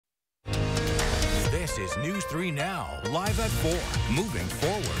This is News 3 Now, live at 4, moving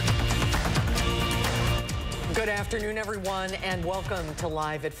forward. Good afternoon, everyone, and welcome to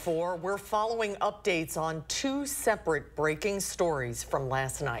Live at 4. We're following updates on two separate breaking stories from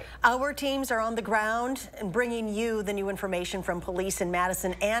last night. Our teams are on the ground and bringing you the new information from police in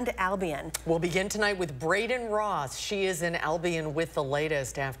Madison and Albion. We'll begin tonight with Braden Ross. She is in Albion with the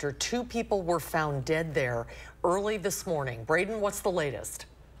latest after two people were found dead there early this morning. Braden, what's the latest?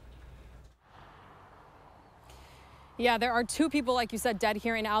 Yeah, there are two people, like you said, dead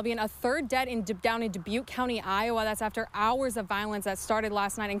here in Albion. A third dead down in Dubuque County, Iowa. That's after hours of violence that started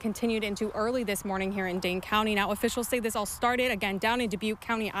last night and continued into early this morning here in Dane County. Now, officials say this all started, again, down in Dubuque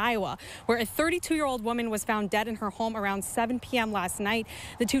County, Iowa, where a 32-year-old woman was found dead in her home around 7 p.m. last night.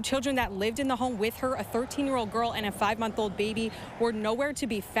 The two children that lived in the home with her, a 13-year-old girl and a 5-month-old baby, were nowhere to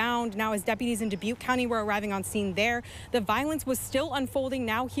be found. Now, as deputies in Dubuque County were arriving on scene there, the violence was still unfolding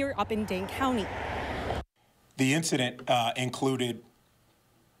now here up in Dane County. The incident included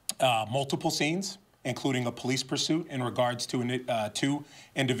multiple scenes, including a police pursuit in regards to two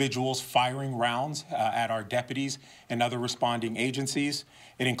individuals firing rounds at our deputies and other responding agencies.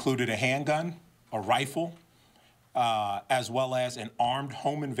 It included a handgun, a rifle, as well as an armed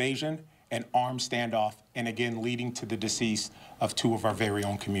home invasion, an armed standoff, and again leading to the decease of two of our very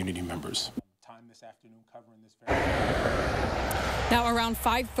own community members. Time this afternoon covering this Now, around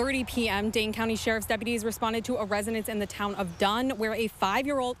 5:30 p.m., Dane County Sheriff's deputies responded to a residence in the town of Dunn, where a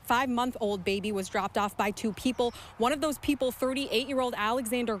 5-month-old baby was dropped off by two people. One of those people, 38-year-old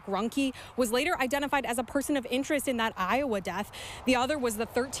Alexander Grunke, was later identified as a person of interest in that Iowa death. The other was the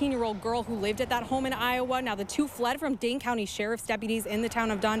 13-year-old girl who lived at that home in Iowa. Now, the two fled from Dane County Sheriff's deputies in the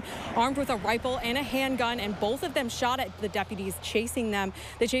town of Dunn, armed with a rifle and a handgun, and both of them shot at the deputies chasing them.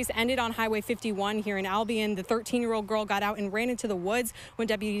 The chase ended on Highway 51 here in Albion. The 13-year-old girl got out and ran into the woods. When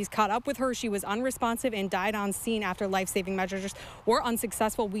deputies caught up with her, she was unresponsive and died on scene after life-saving measures were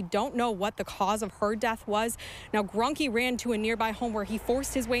unsuccessful. We don't know what the cause of her death was. Now, Grunke ran to a nearby home where he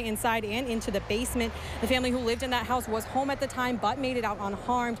forced his way inside and into the basement. The family who lived in that house was home at the time but made it out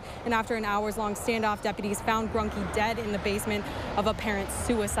unharmed. And after an hours-long standoff, deputies found Grunke dead in the basement of apparent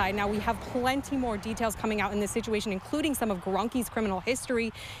suicide. Now, we have plenty more details coming out in this situation, including some of Grunke's criminal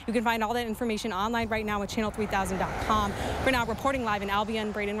history. You can find all that information online right now at channel3000.com. For now, reporting live in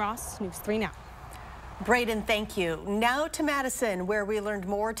Albion, Braden Ross, News 3 Now. Braden, thank you. Now to Madison, where we learned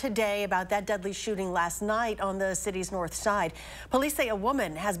more today about that deadly shooting last night on the city's north side. Police say a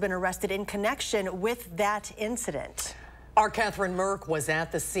woman has been arrested in connection with that incident. Our Catherine Merck was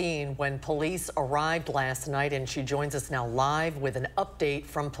at the scene when police arrived last night, and she joins us now live with an update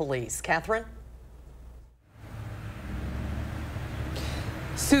from police. Catherine?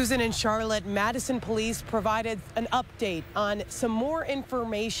 Susan and Charlotte, Madison police provided an update on some more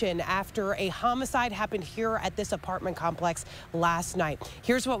information after a homicide happened here at this apartment complex last night.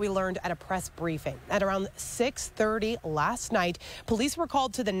 Here's what we learned at a press briefing. At around 6:30 last night, police were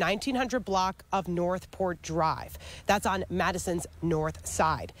called to the 1900 block of Northport Drive. That's on Madison's north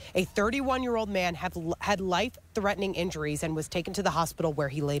side. A 31-year-old man had life-threatening injuries and was taken to the hospital where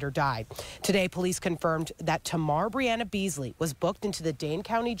he later died. Today, police confirmed that Tamar Brianna Beasley was booked into the Dane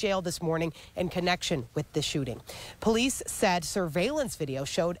County Jail this morning in connection with the shooting. Police said surveillance video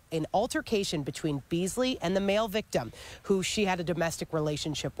showed an altercation between Beasley and the male victim, who she had a domestic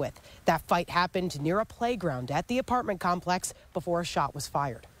relationship with. That fight happened near a playground at the apartment complex before a shot was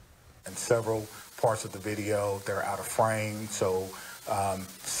fired. In several parts of the video, they're out of frame, so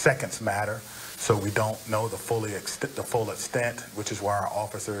seconds matter. So we don't know the full extent, which is why our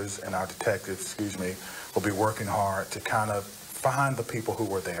officers and our detectives, will be working hard to kind of find the people who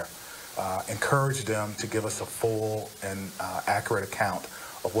were there, encourage them to give us a full and accurate account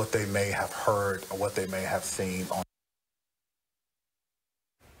of what they may have heard or what they may have seen on.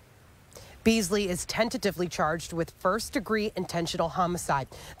 Beasley is tentatively charged with first-degree intentional homicide.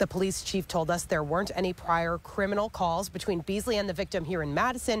 The police chief told us there weren't any prior criminal calls between Beasley and the victim here in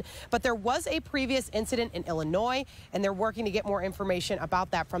Madison, but there was a previous incident in Illinois, and they're working to get more information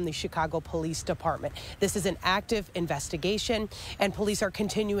about that from the Chicago Police Department. This is an active investigation, and police are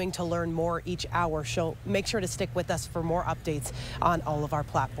continuing to learn more each hour. So make sure to stick with us for more updates on all of our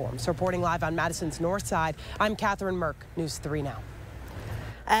platforms. Reporting live on Madison's north side, I'm Catherine Merck, News 3 Now.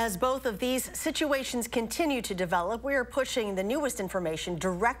 As both of these situations continue to develop, we are pushing the newest information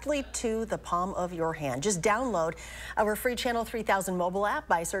directly to the palm of your hand. Just download our free Channel 3000 mobile app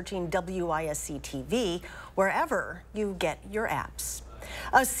by searching WISC-TV wherever you get your apps.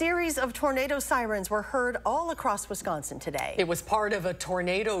 A series of tornado sirens were heard all across Wisconsin today. It was part of a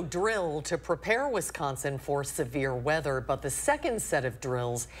tornado drill to prepare Wisconsin for severe weather, but the second set of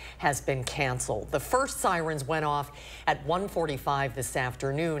drills has been canceled. The first sirens went off at 1:45 this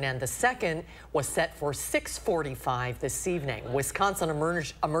afternoon, and the second was set for 6:45 this evening. Wisconsin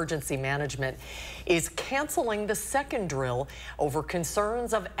Emergency Management is canceling the second drill over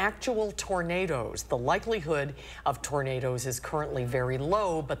concerns of actual tornadoes. The likelihood of tornadoes is currently very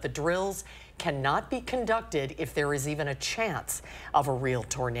low, but the drills cannot be conducted if there is even a chance of a real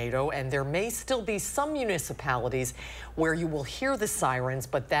tornado, and there may still be some municipalities where you will hear the sirens,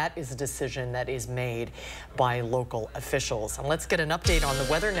 but that is a decision that is made by local officials. And let's get an update on the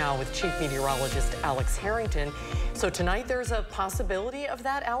weather now with Chief Meteorologist Alex Harrington. So tonight there's a possibility of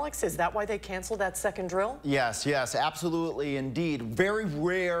that, Alex? Is that why they canceled that second drill? Yes, absolutely indeed. Very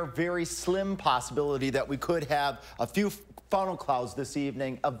rare, very slim possibility that we could have a few funnel clouds this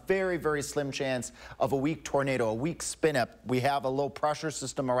evening, a very, very slim chance of a weak tornado, a weak spin-up. We have a low pressure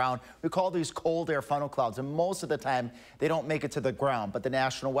system around. We call these cold air funnel clouds, and most of the time they don't make it to the ground. But the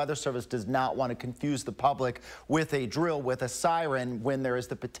National Weather Service does not want to confuse the public with a drill, with a siren, when there is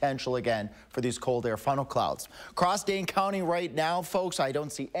the potential again for these cold air funnel clouds. Across Dane County right now, folks, I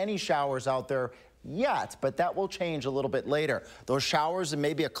don't see any showers out there yet, but that will change a little bit later. Those showers and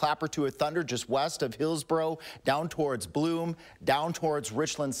maybe a clap or two of thunder just west of Hillsboro, down towards Bloom, down towards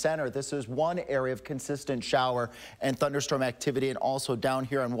Richland Center. This is one area of consistent shower and thunderstorm activity, and also down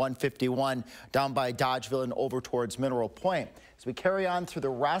here on 151, down by Dodgeville and over towards Mineral Point. As we carry on through the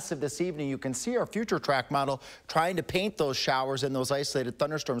rest of this evening, you can see our future track model trying to paint those showers and those isolated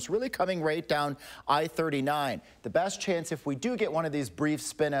thunderstorms really coming right down I-39. The best chance if we do get one of these brief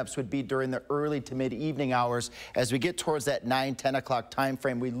spin-ups would be during the early to mid-evening hours. As we get towards that 9-10 o'clock time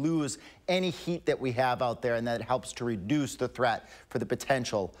frame, we lose any heat that we have out there, and that helps to reduce the threat for the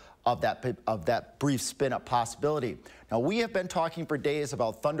potential of that brief spin-up possibility. Now, we have been talking for days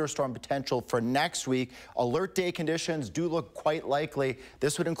about thunderstorm potential for next week. Alert day conditions do look quite likely.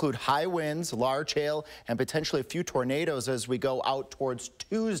 This would include high winds, large hail, and potentially a few tornadoes as we go out towards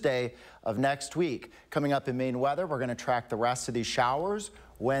Tuesday of next week. Coming up in Maine weather, we're going to track the rest of these showers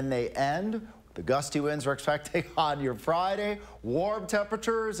when they end. The gusty winds we're expecting on your Friday, warm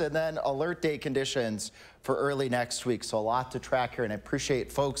temperatures, and then alert day conditions for early next week. So a lot to track here, and I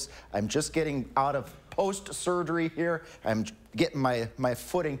appreciate folks. I'm just getting out of post-surgery here. I'm getting my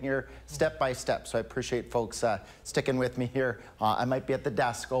footing here step by step. So I appreciate folks sticking with me here. I might be at the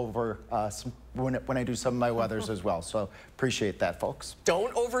desk over when I do some of my weathers as well. So appreciate that, folks.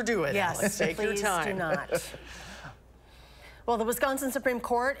 Don't overdo it, Yes, Alex. Take your time. Please do not. Well, the Wisconsin Supreme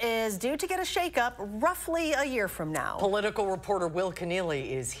Court is due to get a shakeup roughly a year from now. Political reporter Will Keneally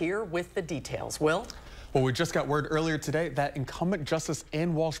is here with the details. Will? Well, we just got word earlier today that incumbent Justice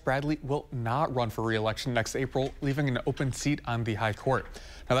Ann Walsh Bradley will not run for re-election next April, leaving an open seat on the High Court.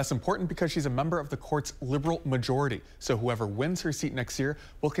 Now, that's important because she's a member of the court's liberal majority, so whoever wins her seat next year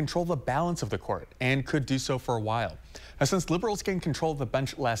will control the balance of the court and could do so for a while. Now, since liberals gained control of the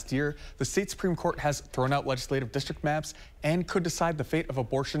bench last year, the state Supreme Court has thrown out legislative district maps and could decide the fate of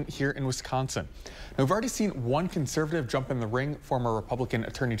abortion here in Wisconsin. Now, we've already seen one conservative jump in the ring, former Republican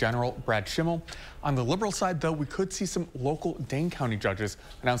Attorney General Brad Schimmel. On the liberal side, though, we could see some local Dane County judges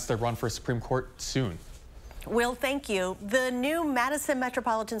announce their run for Supreme Court soon. Will, thank you. The new Madison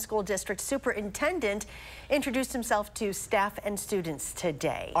Metropolitan School District Superintendent introduced himself to staff and students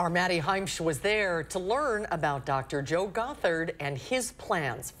today. Our Maddie Heimsch was there to learn about Dr. Joe Gothard and his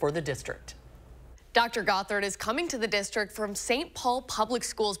plans for the district. Dr. Gothard is coming to the district from St. Paul Public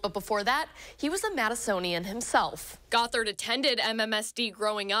Schools, but before that, he was a Madisonian himself. Gothard attended MMSD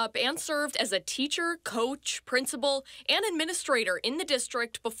growing up and served as a teacher, coach, principal, and administrator in the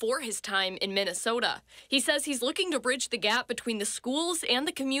district before his time in Minnesota. He says he's looking to bridge the gap between the schools and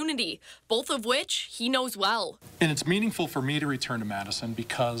the community, both of which he knows well. And it's meaningful for me to return to Madison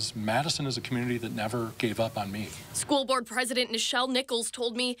because Madison is a community that never gave up on me. School Board President Nichelle Nichols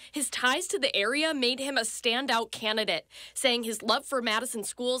told me his ties to the area made him a standout candidate, saying his love for Madison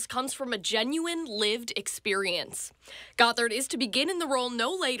schools comes from a genuine lived experience. Gothard is to begin in the role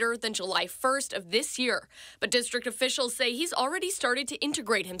no later than July 1st of this year, but district officials say he's already started to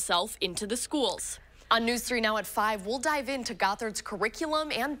integrate himself into the schools. On News 3 Now at 5, we'll dive into Gothard's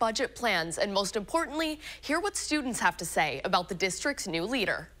curriculum and budget plans, and most importantly, hear what students have to say about the district's new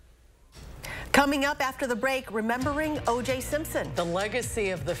leader. Coming up after the break, remembering O.J. Simpson. The legacy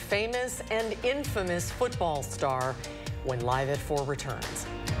of the famous and infamous football star when Live at 4 returns.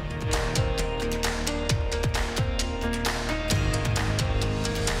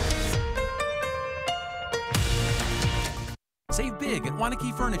 Save big at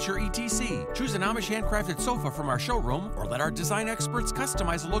Wanakee Furniture ETC. Choose an Amish handcrafted sofa from our showroom or let our design experts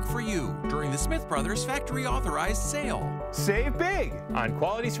customize a look for you during the Smith Brothers factory authorized sale. Save big on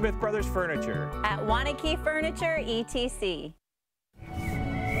quality Smith Brothers furniture at Wanakee Furniture ETC.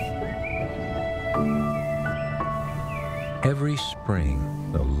 Every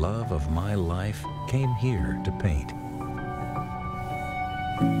spring, the love of my life came here to paint.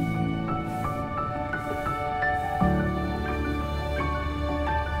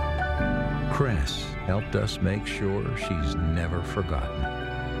 Cress helped us make sure she's never forgotten.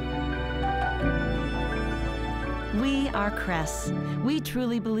 We are Cress. We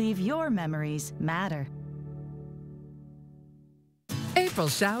truly believe your memories matter. April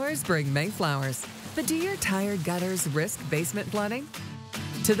showers bring May flowers. But do your tired gutters risk basement flooding?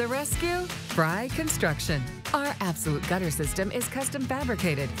 To the rescue, Fry Construction. Our absolute gutter system is custom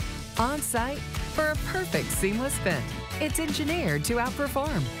fabricated on-site for a perfect seamless fit. It's engineered to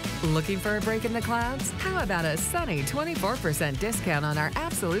outperform. Looking for a break in the clouds? How about a sunny 24% discount on our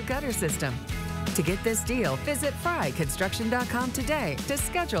absolute gutter system? To get this deal, visit fryconstruction.com today to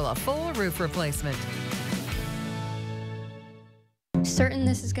schedule a full roof replacement. Certain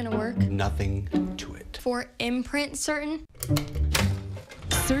this is gonna work? Nothing to it. For imprint certain?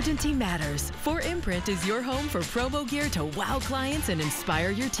 Certainty matters. 4imprint is your home for promo gear to wow clients and inspire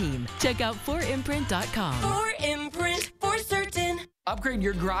your team. Check out 4imprint.com. 4imprint, for certain. Upgrade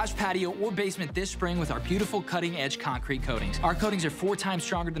your garage, patio, or basement this spring with our beautiful cutting-edge concrete coatings. Our coatings are 4 times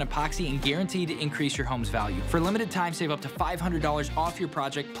stronger than epoxy and guaranteed to increase your home's value. For a limited time, save up to $500 off your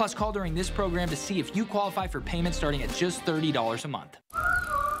project. Plus, call during this program to see if you qualify for payment starting at just $30 a month.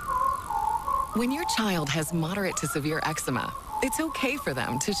 When your child has moderate to severe eczema, it's okay for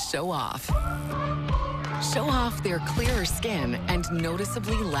them to show off. Show off their clearer skin and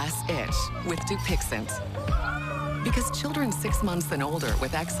noticeably less itch with Dupixent. Because children 6 months and older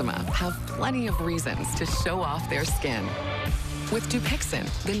with eczema have plenty of reasons to show off their skin. With Dupixent,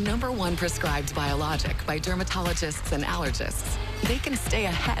 the #1 prescribed biologic by dermatologists and allergists, they can stay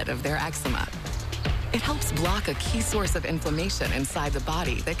ahead of their eczema. It helps block a key source of inflammation inside the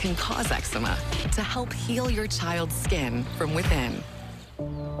body that can cause eczema to help heal your child's skin from within.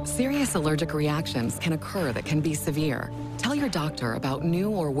 Serious allergic reactions can occur that can be severe. Tell your doctor about new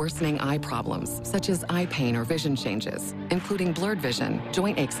or worsening eye problems, such as eye pain or vision changes, including blurred vision,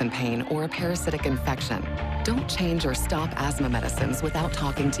 joint aches and pain, or a parasitic infection. Don't change or stop asthma medicines without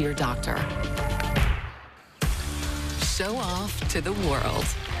talking to your doctor. Show off to the world.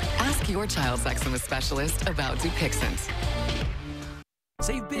 Ask your child's eczema specialist about Dupixent.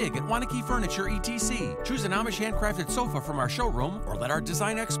 Save big at Wanakee Furniture ETC. Choose an Amish handcrafted sofa from our showroom or let our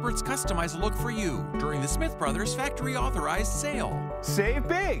design experts customize a look for you during the Smith Brothers factory authorized sale. Save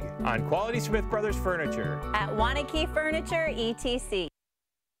big on quality Smith Brothers furniture at Wanakee Furniture ETC.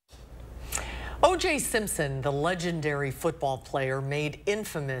 O.J. Simpson, the legendary football player made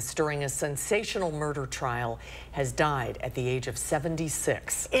infamous during a sensational murder trial, has died at the age of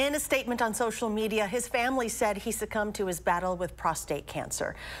 76. In a statement on social media, his family said he succumbed to his battle with prostate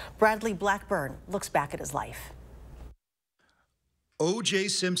cancer. Bradley Blackburn looks back at his life. O.J.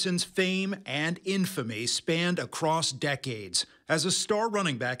 Simpson's fame and infamy spanned across decades. As a star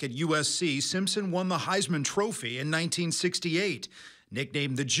running back at USC, Simpson won the Heisman Trophy in 1968.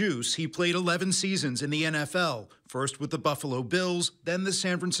 Nicknamed the Juice, he played 11 seasons in the NFL, first with the Buffalo Bills, then the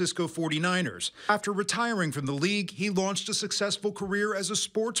San Francisco 49ers. After retiring from the league, he launched a successful career as a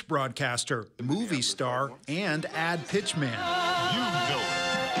sports broadcaster, movie star, and ad pitchman.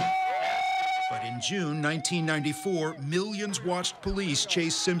 But in June 1994, millions watched police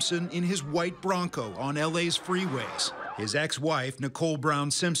chase Simpson in his white Bronco on LA's freeways. His ex-wife, Nicole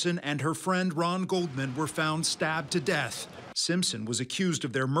Brown Simpson, and her friend Ron Goldman were found stabbed to death. Simpson was accused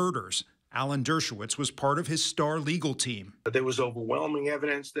of their murders. Alan Dershowitz was part of his star legal team. There was overwhelming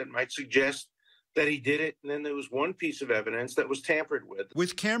evidence that might suggest that he did it, and then there was one piece of evidence that was tampered with.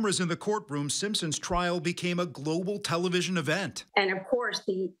 With cameras in the courtroom, Simpson's trial became a global television event. And of course,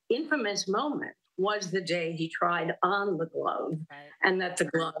 the infamous moment was the day he tried on the glove, and that the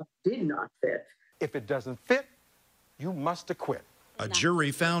glove did not fit. If it doesn't fit, you must acquit. A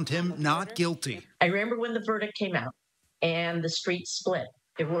jury found him not guilty. I remember when the verdict came out and the street split.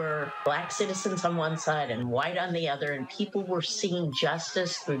 There were black citizens on one side and white on the other, and people were seeing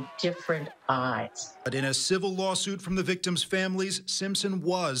justice through different eyes. But in a civil lawsuit from the victims' families, Simpson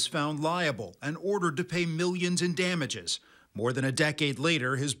was found liable and ordered to pay millions in damages. More than a decade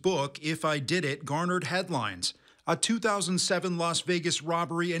later, his book, If I Did It, garnered headlines. A 2007 Las Vegas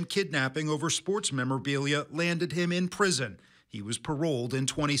robbery and kidnapping over sports memorabilia landed him in prison. He was paroled in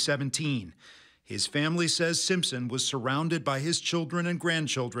 2017. His family says Simpson was surrounded by his children and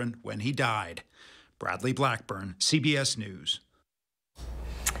grandchildren when he died. Bradley Blackburn, CBS News.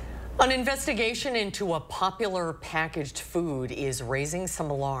 An investigation into a popular packaged food is raising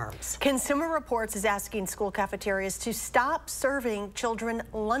some alarms. Consumer Reports is asking school cafeterias to stop serving children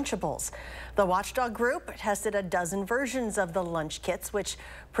Lunchables. The watchdog group tested a dozen versions of the lunch kits, which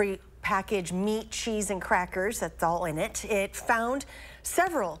pre-package meat, cheese, and crackers. That's all in it. It found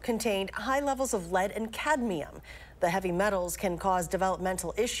several contained high levels of lead and cadmium. The heavy metals can cause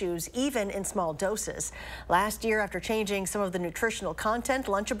developmental issues even in small doses. Last year, after changing some of the nutritional content,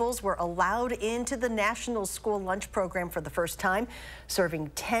 Lunchables were allowed into the National School Lunch Program for the first time,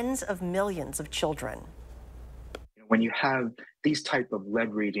 serving tens of millions of children. When you have these type of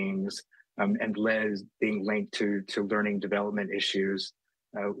lead readings and lead being linked to learning development issues,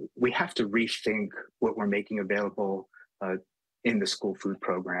 we have to rethink what we're making available in the school food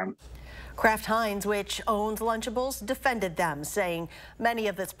program. Kraft Heinz, which owns Lunchables, defended them, saying many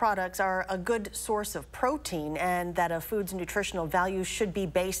of its products are a good source of protein and that a food's nutritional value should be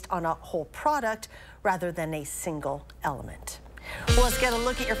based on a whole product rather than a single element. Well, let's get a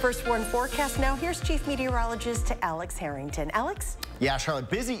look at your first warn forecast now. Here's Chief Meteorologist Alex Harrington. Alex? Yeah, Charlotte,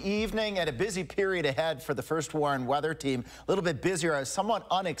 busy evening and a busy period ahead for the First Warn weather team. A little bit busier, somewhat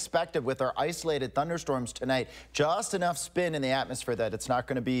unexpected with our isolated thunderstorms tonight. Just enough spin in the atmosphere that it's not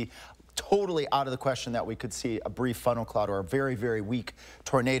going to be totally out of the question that we could see a brief funnel cloud or a very, very weak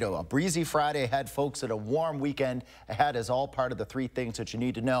tornado. A breezy Friday ahead, folks, and a warm weekend ahead is all part of the three things that you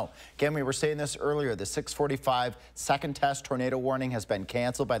need to know. Again, we were saying this earlier, the 6:45 second test tornado warning has been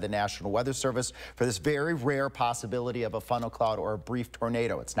canceled by the National Weather Service for this very rare possibility of a funnel cloud or a brief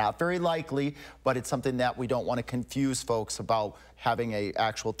tornado. It's not very likely, but it's something that we don't want to confuse folks about having an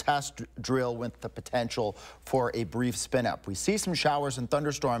actual test drill with the potential for a brief spin up. We see some showers and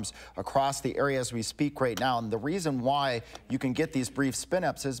thunderstorms across the area as we speak right now, and the reason why you can get these brief spin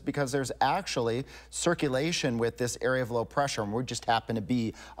ups is because there's actually circulation with this area of low pressure, and we just happen to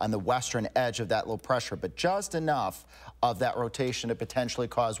be on the western edge of that low pressure, but just enough of that rotation to potentially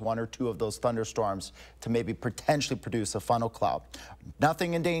cause one or two of those thunderstorms to maybe potentially produce a funnel cloud.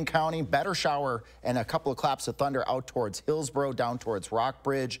 Nothing in Dane County. Better shower and a couple of claps of thunder out towards Hillsborough, down towards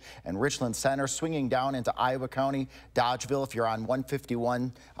Rockbridge and Richland Center, swinging down into Iowa County, Dodgeville. If you're on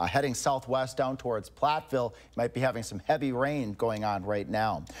 151 heading southwest down towards Platteville, you might be having some heavy rain going on right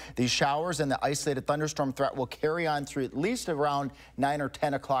now. These showers and the isolated thunderstorm threat will carry on through at least around 9 or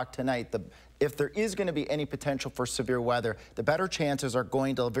 10 o'clock tonight. If there is going to be any potential for severe weather, the better chances are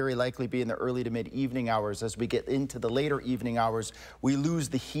going to very likely be in the early to mid-evening hours. As we get into the later evening hours, we lose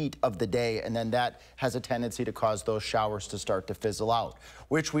the heat of the day, and then that has a tendency to cause those showers to start to fizzle out,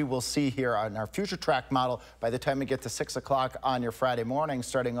 which we will see here on our future track model by the time we get to 6 o'clock on your Friday morning,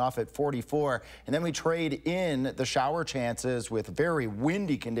 starting off at 44. And then we trade in the shower chances with very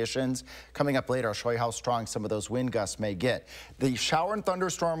windy conditions. Coming up later, I'll show you how strong some of those wind gusts may get. The shower and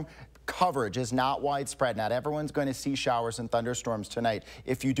thunderstorm coverage is not widespread. Not everyone's going to see showers and thunderstorms tonight.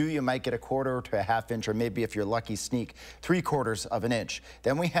 If you do, you might get a quarter to a half inch, or maybe if you're lucky, sneak 3/4 of an inch.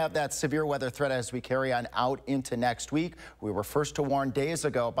 Then we have that severe weather threat as we carry on out into next week. We were first to warn days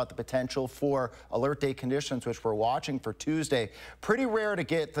ago about the potential for alert day conditions, which we're watching for Tuesday. Pretty rare to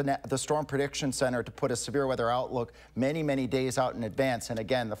get the Storm Prediction Center to put a severe weather outlook many, many days out in advance. And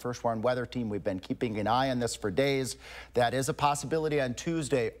again, the First Warn weather team, we've been keeping an eye on this for days. That is a possibility on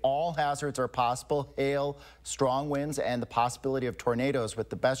Tuesday. All hazards are possible: hail, strong winds, and the possibility of tornadoes, with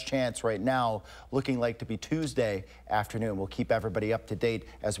the best chance right now looking like to be Tuesday afternoon. We'll keep everybody up to date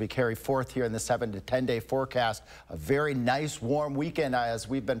as we carry forth here in the 7 to 10 day forecast. A very nice warm weekend as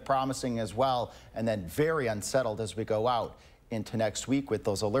we've been promising as well, and then very unsettled as we go out into next week with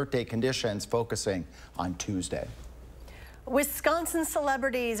those alert day conditions focusing on Tuesday. Wisconsin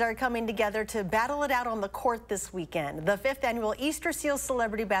celebrities are coming together to battle it out on the court this weekend. The 5th annual Easter Seals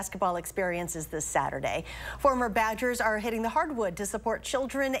Celebrity Basketball Experience is this Saturday. Former Badgers are hitting the hardwood to support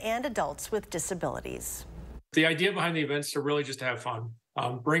children and adults with disabilities. The idea behind the event is to really just have fun,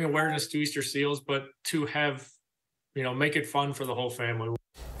 bring awareness to Easter Seals, but to have, make it fun for the whole family.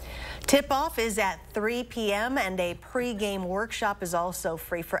 Tip-off is at 3 p.m. and a pre-game workshop is also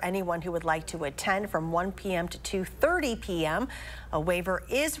free for anyone who would like to attend from 1 p.m. to 2:30 p.m. A waiver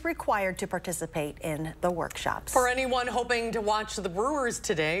is required to participate in the workshops. For anyone hoping to watch the Brewers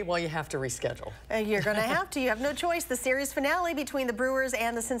today, well, you have to reschedule. You're going to have to. You have no choice. The series finale between the Brewers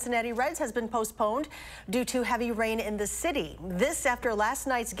and the Cincinnati Reds has been postponed due to heavy rain in the city. This after last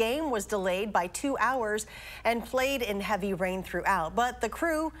night's game was delayed by 2 hours and played in heavy rain throughout. But the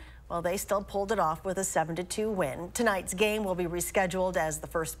crew Well, they still pulled it off with a 7-2 win. Tonight's game will be rescheduled as the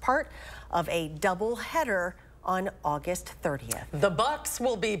first part of a doubleheader on August 30th. The Bucks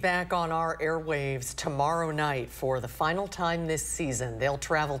will be back on our airwaves tomorrow night for the final time this season. They'll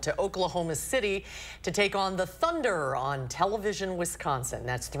travel to Oklahoma City to take on the Thunder on television Wisconsin.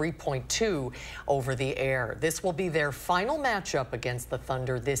 That's 3.2 over the air. This will be their final matchup against the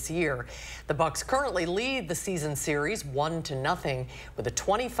Thunder this year. The Bucks currently lead the season series 1-0 with a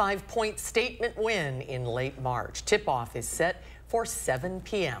 25-point statement win in late March. Tip-off is set for 7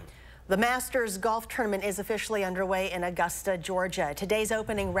 p.m. The Masters Golf Tournament is officially underway in Augusta, Georgia. Today's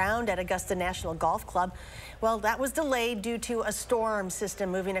opening round at Augusta National Golf Club, well, that was delayed due to a storm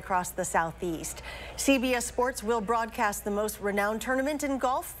system moving across the southeast. CBS Sports will broadcast the most renowned tournament in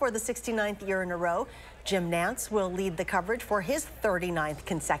golf for the 69th year in a row. Jim Nantz will lead the coverage for his 39th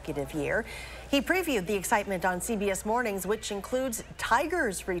consecutive year. He previewed the excitement on CBS Mornings, which includes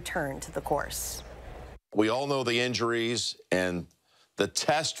Tiger's return to the course. We all know the injuries and the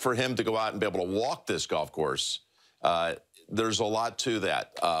test for him to go out and be able to walk this golf course, there's a lot to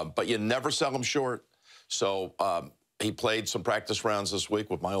that. But you never sell him short. So he played some practice rounds this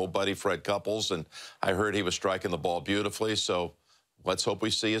week with my old buddy Fred Couples, and I heard he was striking the ball beautifully. So let's hope we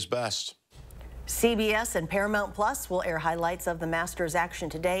see his best. CBS and Paramount Plus will air highlights of the Masters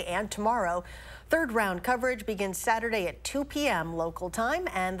action today and tomorrow. Third round coverage begins Saturday at 2 p.m. local time,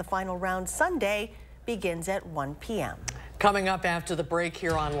 and the final round Sunday begins at 1 p.m. Coming up after the break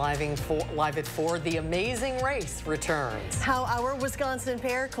here on Live at 4, The Amazing Race returns. How our Wisconsin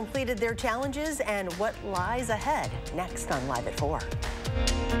pair completed their challenges and what lies ahead next on Live at 4.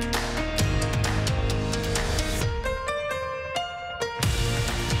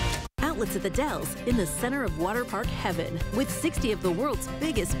 Outlets at the Dells in the center of water park heaven. With 60 of the world's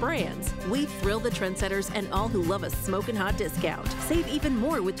biggest brands, we thrill the trendsetters and all who love a smoking hot discount. Save even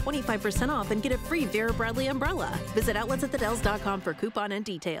more with 25% off and get a free Vera Bradley umbrella. Visit outletsatthedells.com for coupon and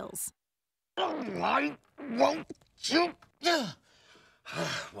details. Why won't you?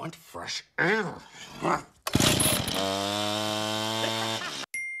 Want fresh air.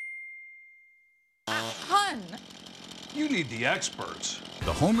 Hun! You need the experts.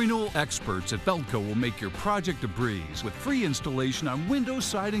 The home renewal experts at Feldco will make your project a breeze with free installation on windows,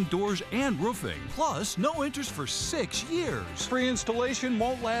 siding, doors, and roofing. Plus, no interest for 6 years. Free installation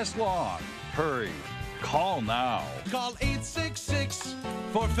won't last long. Hurry. Call now. Call 866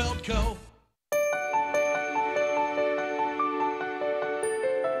 for Feldco.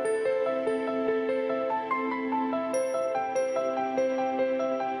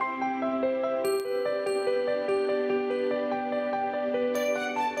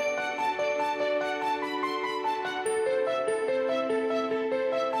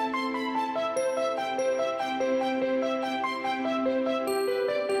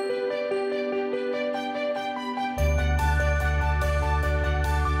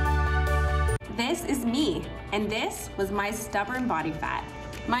 This is me, and this was my stubborn body fat.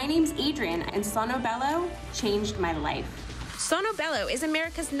 My name's Adrian, and Sonobello changed my life. Sonobello is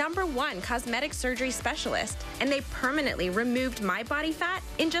America's #1 cosmetic surgery specialist, and they permanently removed my body fat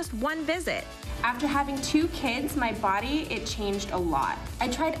in just 1 visit. After having 2 kids, my body, it changed a lot. I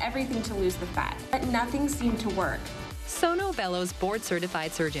tried everything to lose the fat, but nothing seemed to work. Sonobello's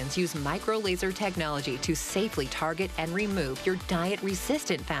board-certified surgeons use micro-laser technology to safely target and remove your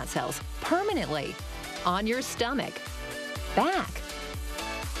diet-resistant fat cells permanently on your stomach, back,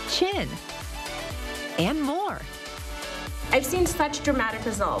 chin, and more. I've seen such dramatic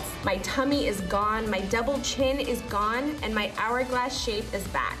results. My tummy is gone, my double chin is gone, and my hourglass shape is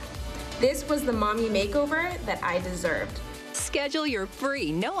back. This was the mommy makeover that I deserved. Schedule your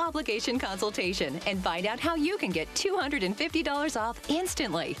free, no-obligation consultation and find out how you can get $250 off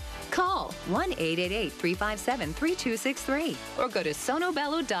instantly. Call 1-888-357-3263 or go to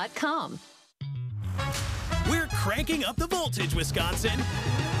sonobello.com. We're cranking up the voltage, Wisconsin.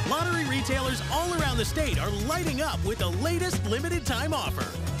 Lottery retailers all around the state are lighting up with the latest limited-time offer.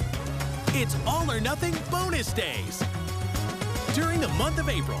 It's All or Nothing Bonus Days. During the month of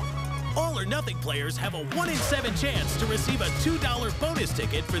April, All or Nothing players have a 1 in 7 chance to receive a $2 bonus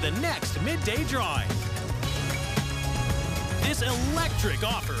ticket for the next midday drawing. This electric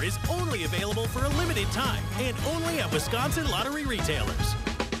offer is only available for a limited time and only at Wisconsin lottery retailers.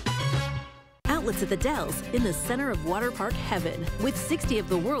 Outlets at the Dells in the center of water park heaven. With 60 of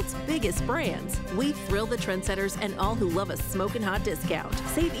the world's biggest brands, we thrill the trendsetters and all who love a smoking hot discount.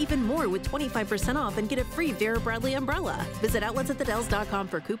 Save even more with 25% off and get a free Vera Bradley umbrella. Visit outletsatthedells.com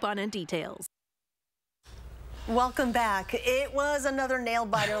for coupon and details. Welcome back. It was another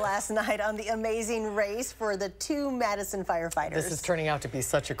nail-biter last night on the amazing race for the 2 Madison firefighters. This is turning out to be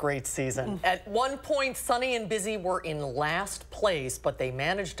such a great season. At one point, Sunny and Busy were in last place, but they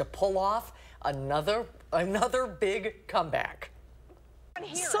managed to pull off another big comeback.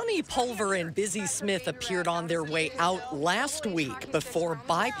 Sunny Pulver and Busy Smith appeared on their way out last week before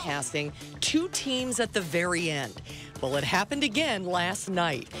bypassing 2 teams at the very end. Well, it happened again last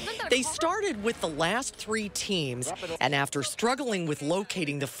night. They started with the last 3 teams, and after struggling with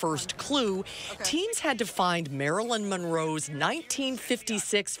locating the first clue, teams had to find Marilyn Monroe's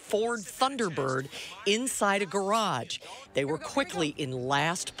 1956 Ford Thunderbird inside a garage. They were quickly in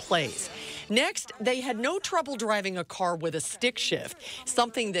last place. Next, they had no trouble driving a car with a stick shift,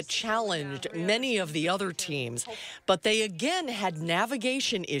 something that challenged many of the other teams. But they again had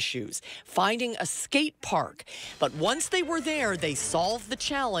navigation issues, finding a skate park. But once they were there, they solved the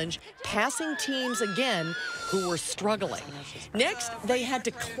challenge, passing teams again who were struggling. Next, they had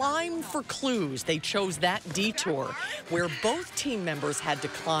to climb for clues. They chose that detour, where both team members had to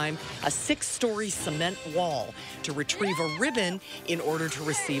climb a 6-story cement wall to retrieve a ribbon in order to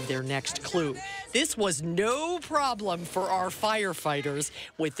receive their next clue. This was no problem for our firefighters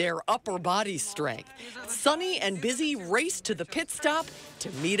with their upper body strength. Sunny and Busy raced to the pit stop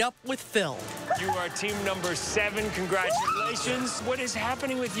to meet up with Phil. You are team number 7. Congratulations. What is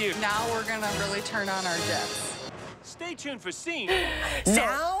happening with you? Now we're going to really turn on our jets. Stay tuned for scene.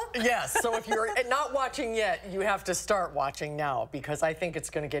 Now? Yes. So if you're not watching yet, you have to start watching now, because I think it's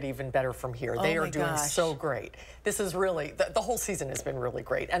going to get even better from here. They are doing so great. This is really, the whole season has been really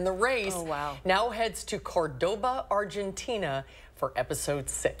great. And the race now heads to Cordoba, Argentina for episode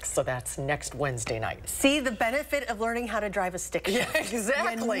 6. So that's next Wednesday night. See the benefit of learning how to drive a stick shift. Yeah,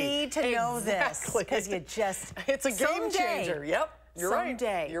 exactly. You need to know this, because you just... It's a game changer. Yep. You're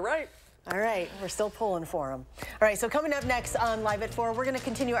right. You're right. All right, we're still pulling for them. All right, so coming up next on Live at 4, we're going to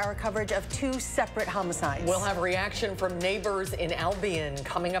continue our coverage of 2 separate homicides. We'll have reaction from neighbors in Albion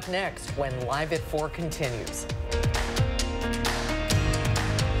coming up next when Live at 4 continues.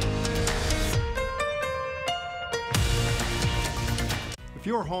 If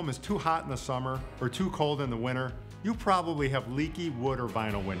your home is too hot in the summer or too cold in the winter, you probably have leaky wood or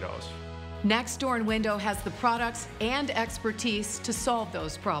vinyl windows. Next Door & Window has the products and expertise to solve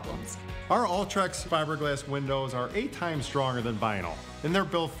those problems. Our Ultrex fiberglass windows are 8 times stronger than vinyl, and they're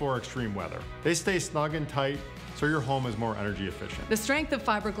built for extreme weather. They stay snug and tight, so your home is more energy efficient. The strength of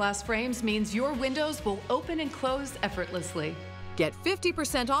fiberglass frames means your windows will open and close effortlessly. Get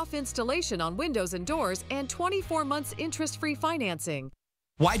 50% off installation on windows and doors and 24 months interest-free financing.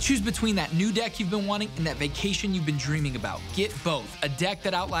 Why choose between that new deck you've been wanting and that vacation you've been dreaming about? Get both. A deck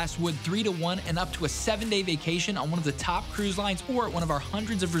that outlasts wood 3 to 1 and up to a 7-day vacation on one of the top cruise lines or at one of our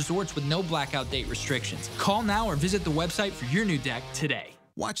hundreds of resorts with no blackout date restrictions. Call now or visit the website for your new deck today.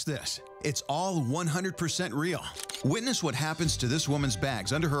 Watch this. It's all 100% real. Witness what happens to this woman's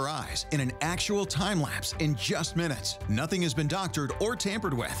bags under her eyes in an actual time lapse in just minutes. Nothing has been doctored or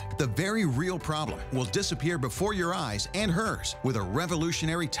tampered with. The very real problem will disappear before your eyes and hers with a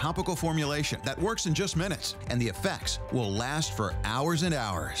revolutionary topical formulation that works in just minutes, and the effects will last for hours and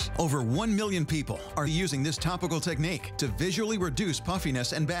hours. Over 1 million people are using this topical technique to visually reduce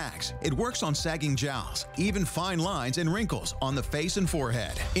puffiness and bags. It works on sagging jowls, even fine lines and wrinkles on the face and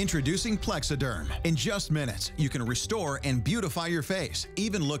forehead. Introducing Plexiderm. In just minutes, you can restore and beautify your face,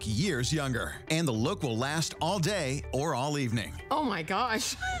 even look years younger. And the look will last all day or all evening. Oh my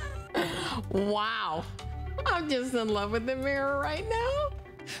gosh. Wow. I'm just in love with the mirror right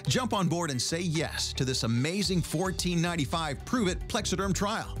now. Jump on board and say yes to this amazing $14.95 Prove It Plexiderm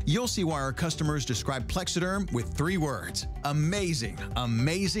trial. You'll see why our customers describe Plexiderm with 3 words. Amazing,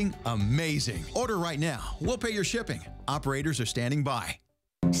 amazing, amazing. Order right now. We'll pay your shipping. Operators are standing by.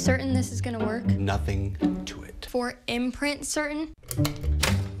 Certain this is gonna work? Nothing to it. For Imprint certain?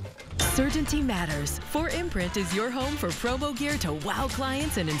 Certainty matters. 4imprint is your home for promo gear to wow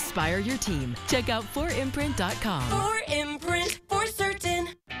clients and inspire your team. Check out 4imprint.com. 4imprint, for certain.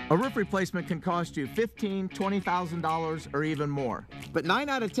 A roof replacement can cost you $15,000, $20,000 or even more. But 9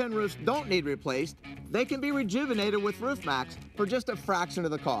 out of 10 roofs don't need replaced. They can be rejuvenated with Roof Max for just a fraction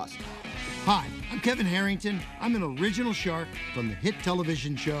of the cost. Hi, I'm Kevin Harrington. I'm an original shark from the hit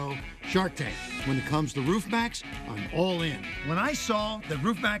television show Shark Tank. When it comes to Roof Max, I'm all in. When I saw that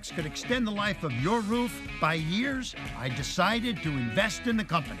Roof Max could extend the life of your roof by years, I decided to invest in the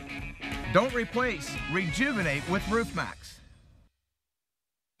company. Don't replace, rejuvenate with Roof Max.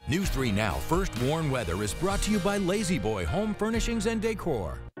 News 3 Now First Warn Weather is brought to you by Lazy Boy Home Furnishings and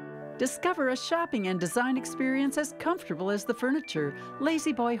Decor. Discover a shopping and design experience as comfortable as the furniture.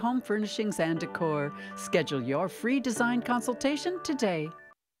 Lazy Boy Home Furnishings and Decor. Schedule your free design consultation today.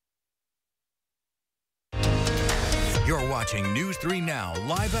 You're watching News 3 Now,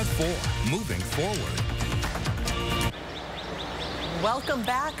 live at 4, moving forward. Welcome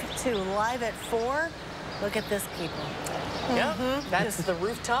back to Live at 4. Look at this, people. Yeah, that's the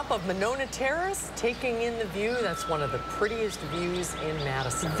rooftop of Monona Terrace, taking in the view. That's one of the prettiest views in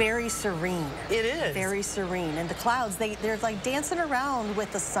Madison. Very serene. It is. Very serene. And the clouds, they're like dancing around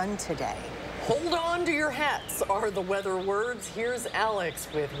with the sun today. Hold on to your hats are the weather words. Here's Alex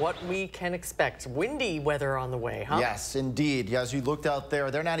with what we can expect. Windy weather on the way, huh? Yes, indeed. As you looked out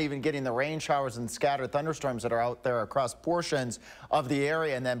there, they're not even getting the rain showers and scattered thunderstorms that are out there across portions of the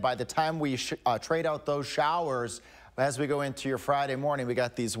area. And then by the time we trade out those showers, as we go into your Friday morning, we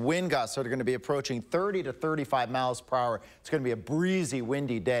got these wind gusts that are going to be approaching 30 to 35 miles per hour. It's going to be a breezy,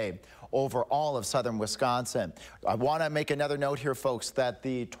 windy day over all of southern Wisconsin. I want to make another note here, folks, that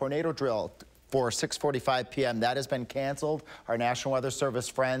the tornado drill for 6:45 p.m. that has been canceled. Our National Weather Service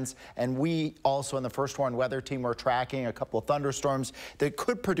friends and we also in the First Warn Weather team are tracking a couple of thunderstorms that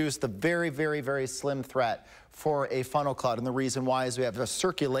could produce the very, very, very slim threat for a funnel cloud. And the reason why is we have a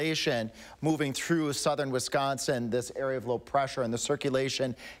circulation moving through southern Wisconsin, this area of low pressure, and the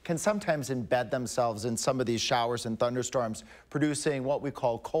circulation can sometimes embed themselves in some of these showers and thunderstorms, producing what we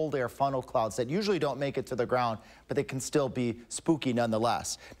call cold air funnel clouds that usually don't make it to the ground, but they can still be spooky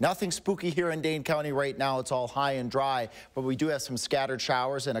nonetheless. Nothing spooky here in Dane County right now. It's all high and dry, but we do have some scattered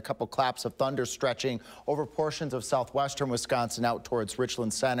showers and a couple claps of thunder stretching over portions of southwestern Wisconsin out towards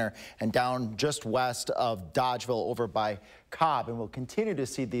Richland Center and down just west of Dodgeville over by Cobb, and we'll continue to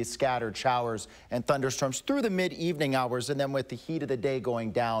see these scattered showers and thunderstorms through the mid-evening hours, and then with the heat of the day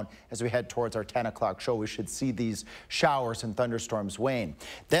going down as we head towards our 10 o'clock show, we should see these showers and thunderstorms wane.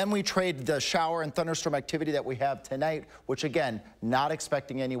 Then we trade the shower and thunderstorm activity that we have tonight, which again, not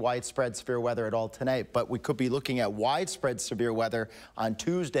expecting any widespread severe weather at all tonight, but we could be looking at widespread severe weather on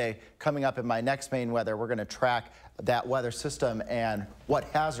Tuesday. Coming up in my next main weather, we're going to track that weather system and what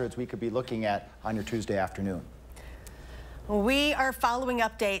hazards we could be looking at on your Tuesday afternoon. We are following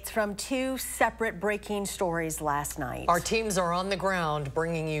updates from two separate breaking stories last night. Our teams are on the ground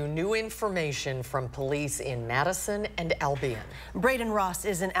bringing you new information from police in Madison and Albion. Braden Ross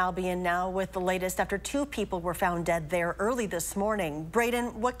is in Albion now with the latest after two people were found dead there early this morning.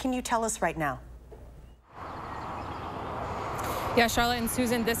 Braden, what can you tell us right now? Yeah, Charlotte and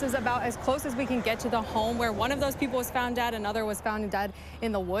Susan, this is about as close as we can get to the home where one of those people was found dead, another was found dead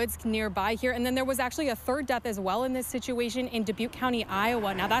in the woods nearby here. And then there was actually a third death as well in this situation in Dubuque County,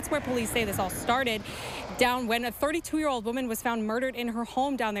 Iowa. Now that's where police say this all started, down when a 32-year-old woman was found murdered in her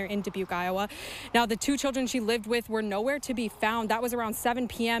home down there in Dubuque, Iowa. Now the two children she lived with were nowhere to be found. That was around 7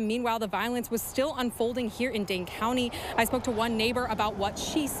 p.m. Meanwhile, the violence was still unfolding here in Dane County. I spoke to one neighbor about what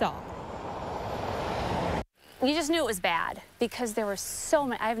she saw. You just knew it was bad because there were so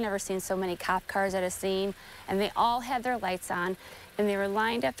many. I've never seen so many cop cars at a scene, and they all had their lights on, and they were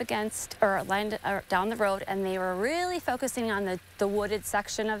lined up against or lined down the road, and they were really focusing on the wooded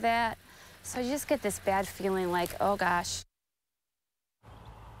section of that. So you just get this bad feeling like, oh gosh.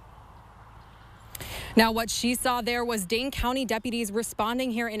 Now, what she saw there was Dane County deputies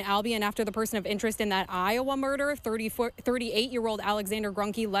responding here in Albion after the person of interest in that Iowa murder, 38-year-old Alexander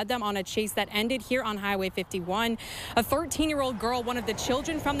Grunke, led them on a chase that ended here on Highway 51. A 13-year-old girl, one of the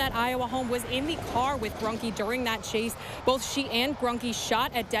children from that Iowa home, was in the car with Grunke during that chase. Both she and Grunke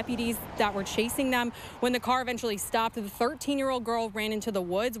shot at deputies that were chasing them. When the car eventually stopped, the 13-year-old girl ran into the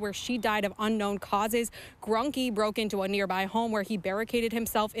woods where she died of unknown causes. Grunke broke into a nearby home where he barricaded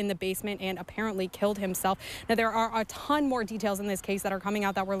himself in the basement and apparently killed himself. Now, there are a ton more details in this case that are coming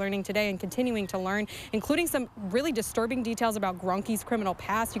out that we're learning today and continuing to learn, including some really disturbing details about Grunke's criminal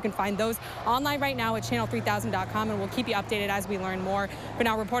past. You can find those online right now at channel3000.com, and we'll keep you updated as we learn more. For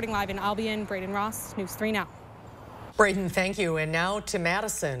now, reporting live in Albion, Braden Ross, News 3 Now. Braden, thank you. And now to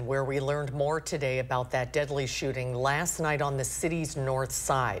Madison, where we learned more today about that deadly shooting last night on the city's north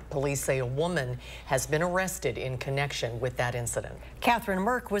side. Police say a woman has been arrested in connection with that incident. Catherine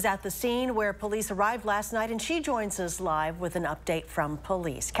Merck was at the scene where police arrived last night, and she joins us live with an update from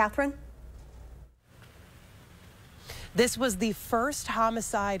police. Catherine? This was the first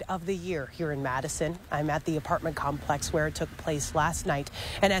homicide of the year here in Madison. I'm at the apartment complex where it took place last night.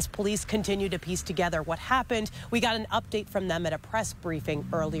 And as police continue to piece together what happened, we got an update from them at a press briefing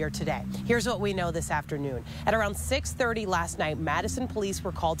earlier today. Here's what we know this afternoon. At around 6:30 last night, Madison police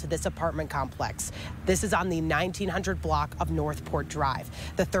were called to this apartment complex. This is on the 1900 block of Northport Drive.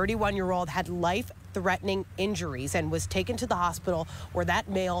 The 31-year-old had life life-threatening injuries and was taken to the hospital where that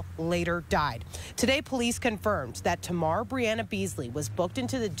male later died. Today, police confirmed that Tamar Brianna Beasley was booked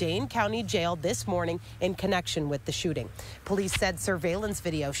into the Dane County Jail this morning in connection with the shooting. Police said surveillance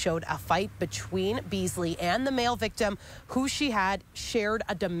video showed a fight between Beasley and the male victim, who she had shared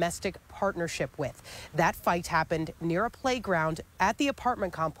a domestic partnership with. That fight happened near a playground at the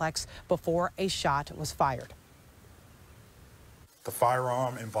apartment complex before a shot was fired. The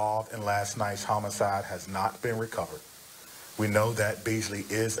firearm involved in last night's homicide has not been recovered. We know that Beasley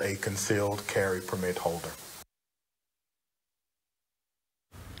is a concealed carry permit holder.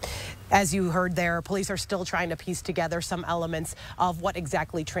 As you heard there, police are still trying to piece together some elements of what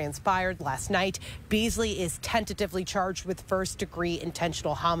exactly transpired last night. Beasley is tentatively charged with first-degree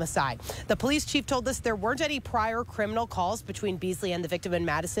intentional homicide. The police chief told us there weren't any prior criminal calls between Beasley and the victim in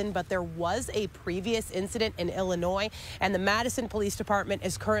Madison, but there was a previous incident in Illinois, and the Madison Police Department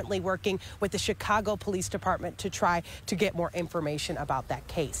is currently working with the Chicago Police Department to try to get more information about that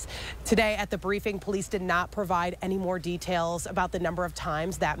case. Today at the briefing, police did not provide any more details about the number of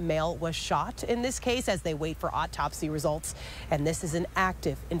times that male was shot in this case as they wait for autopsy results, and this is an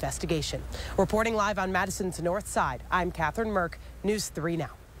active investigation. Reporting live on Madison's north side, I'm Catherine Merck, News 3 Now.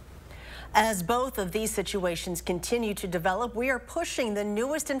 As both of these situations continue to develop, we are pushing the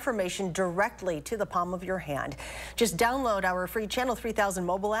newest information directly to the palm of your hand. Just download our free Channel 3000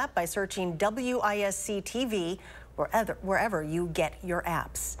 mobile app by searching WISC-TV wherever you get your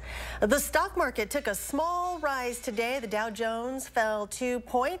apps. The stock market took a small rise today. The Dow Jones fell 2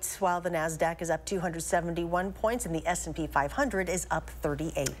 points, while the Nasdaq is up 271 points, and the S&P 500 is up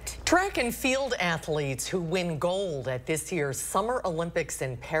 38. Track and field athletes who win gold at this year's Summer Olympics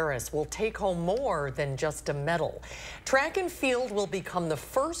in Paris will take home more than just a medal. Track and field will become the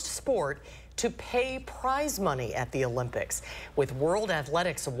first sport to pay prize money at the Olympics, with World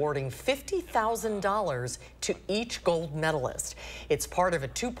Athletics awarding $50,000 to each gold medalist. It's part of a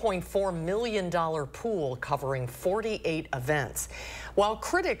 $2.4 million pool covering 48 events. While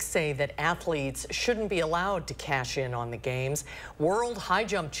critics say that athletes shouldn't be allowed to cash in on the games, world high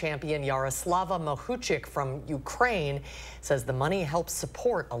jump champion Yaroslava Mohuchik from Ukraine says the money helps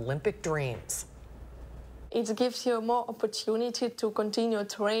support Olympic dreams. It gives you more opportunity to continue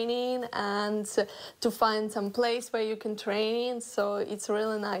training and to find some place where you can train, so it's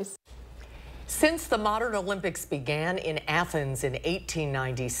really nice. Since the modern Olympics began in Athens in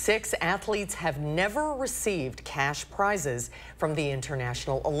 1896, athletes have never received cash prizes from the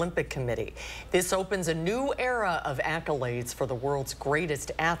International Olympic Committee. This opens a new era of accolades for the world's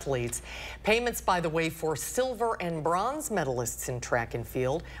greatest athletes. Payments, by the way, for silver and bronze medalists in track and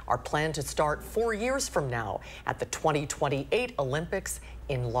field are planned to start 4 years from now at the 2028 Olympics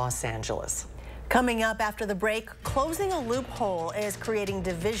in Los Angeles. Coming up after the break, closing a loophole is creating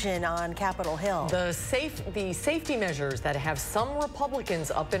division on Capitol Hill. The safety measures that have some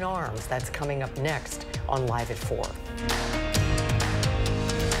Republicans up in arms. That's coming up next on Live at 4.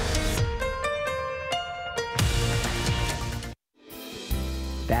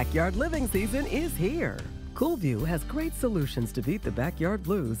 Backyard living season is here. Coolview has great solutions to beat the backyard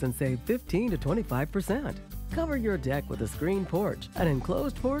blues and save 15 to 25%. Cover your deck with a screen porch, an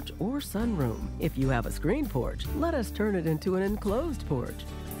enclosed porch, or sunroom. If you have a screen porch, let us turn it into an enclosed porch.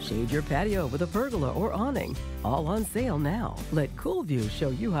 Shade your patio with a pergola or awning. All on sale now. Let Coolview show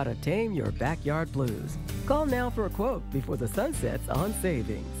you how to tame your backyard blues. Call now for a quote before the sun sets on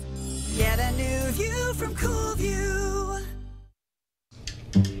savings. Get a new view from Coolview.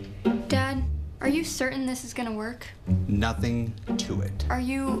 Dad, are you certain this is gonna work? Nothing to it. Are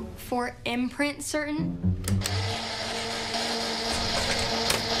you for imprint certain?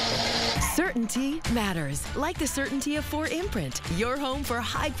 Certainty matters, like the certainty of 4imprint, your home for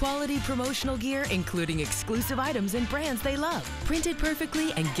high-quality promotional gear, including exclusive items and brands they love. Printed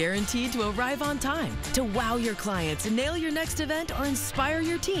perfectly and guaranteed to arrive on time. To wow your clients, nail your next event, or inspire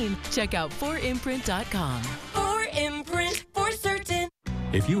your team, check out 4imprint.com. 4imprint, for certain.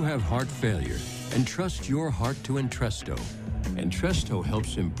 If you have heart failure, entrust your heart to Entresto. Entresto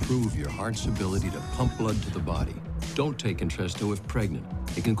helps improve your heart's ability to pump blood to the body. Don't take Entresto if pregnant.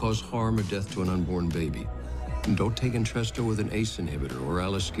 It can cause harm or death to an unborn baby. And don't take Entresto with an ACE inhibitor or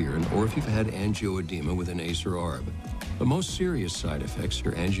aliskiren, or if you've had angioedema with an ACE or ARB. The most serious side effects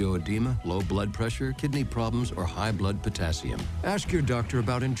are angioedema, low blood pressure, kidney problems, or high blood potassium. Ask your doctor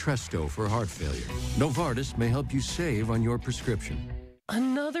about Entresto for heart failure. Novartis may help you save on your prescription.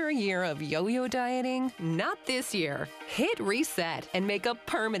 Another year of yo-yo dieting? Not this year. Hit reset and make a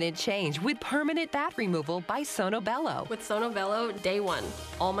permanent change with permanent fat removal by Sonobello. With Sonobello, day one,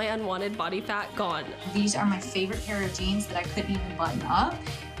 all my unwanted body fat gone. These are my favorite pair of jeans that I couldn't even button up.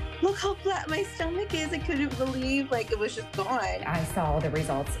 look how flat my stomach is. I couldn't believe, like, it was just gone. I saw the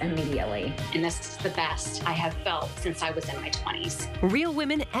results immediately. And this is the best I have felt since I was in my 20s. Real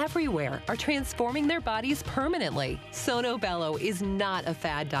women everywhere are transforming their bodies permanently. Sono Bello is not a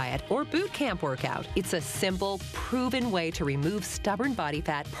fad diet or boot camp workout. It's a simple, proven way to remove stubborn body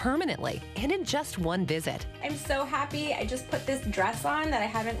fat permanently and in just one visit. I'm so happy. I just put this dress on that I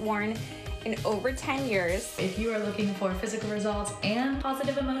haven't worn in over 10 years. If you are looking for physical results and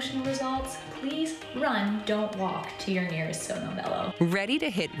positive emotional results, please run, don't walk to your nearest Sono Bello. Ready to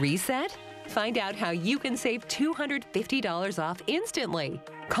hit reset? Find out how you can save $250 off instantly.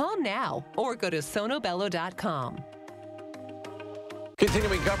 Call now or go to sonobello.com.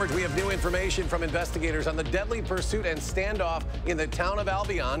 Continuing coverage, we have new information from investigators on the deadly pursuit and standoff in the town of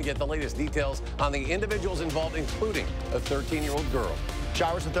Albion. Get the latest details on the individuals involved, including a 13-year-old girl.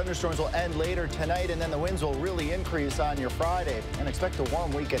 Showers and thunderstorms will end later tonight, and then the winds will really increase on your Friday. And expect a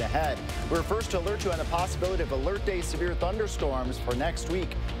warm weekend ahead. We're first to alert you on the possibility of alert day severe thunderstorms for next week.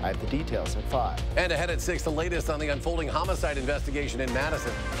 I have the details at 5. And ahead at 6, the latest on the unfolding homicide investigation in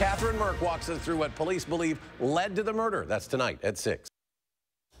Madison. Catherine Merck walks us through what police believe led to the murder. That's tonight at 6.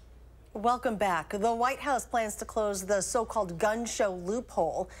 Welcome back. The White House plans to close the so-called gun show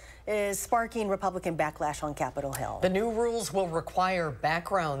loophole, is sparking Republican backlash on Capitol Hill. The new rules will require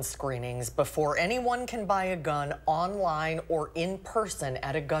background screenings before anyone can buy a gun online or in person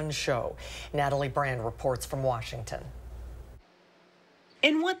at a gun show. Natalie Brand reports from Washington.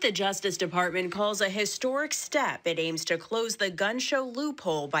 In what the Justice Department calls a historic step, it aims to close the gun show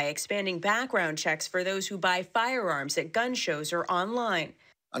loophole by expanding background checks for those who buy firearms at gun shows or online.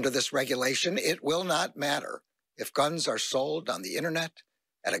 Under this regulation, it will not matter if guns are sold on the internet,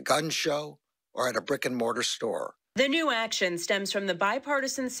 at a gun show, or at a brick-and-mortar store. The new action stems from the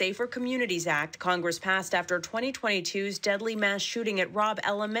bipartisan Safer Communities Act Congress passed after 2022's deadly mass shooting at Robb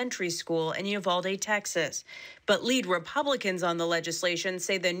Elementary School in Uvalde, Texas. But lead Republicans on the legislation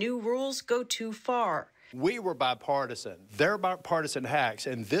say the new rules go too far. We were bipartisan. They're bipartisan hacks,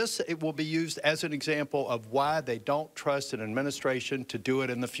 and it will be used as an example of why they don't trust an administration to do it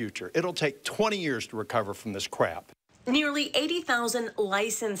in the future. It'll take 20 years to recover from this crap. Nearly 80,000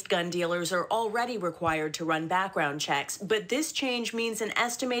 licensed gun dealers are already required to run background checks, but this change means an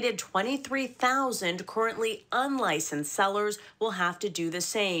estimated 23,000 currently unlicensed sellers will have to do the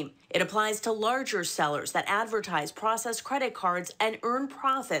same. It applies to larger sellers that advertise, process credit cards, and earn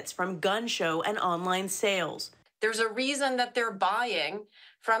profits from gun show and online sales. There's a reason that they're buying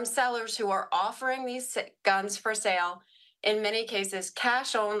from sellers who are offering these guns for sale, in many cases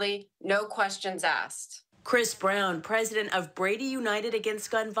cash only, no questions asked. Chris Brown, president of Brady United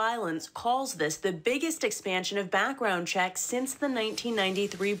Against Gun Violence, calls this the biggest expansion of background checks since the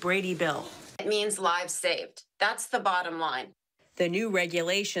 1993 Brady bill. It means lives saved. That's the bottom line. The new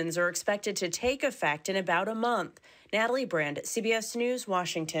regulations are expected to take effect in about a month. Natalie Brand, CBS News,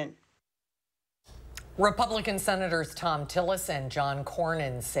 Washington. Republican Senators Tom Tillis and John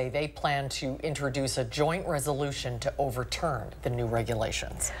Cornyn say they plan to introduce a joint resolution to overturn the new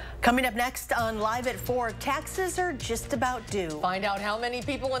regulations. Coming up next on Live at 4, taxes are just about due. Find out how many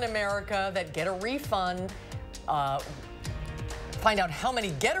people in America that get a refund. Find out how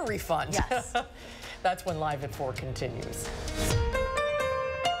many get a refund. Yes. That's when Live at 4 continues.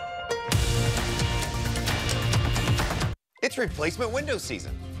 It's replacement window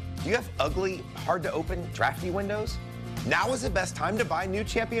season. Do you have ugly, hard-to-open, drafty windows? Now is the best time to buy new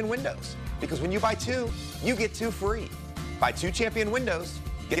Champion windows, because when you buy 2, you get 2 free. Buy 2 Champion windows,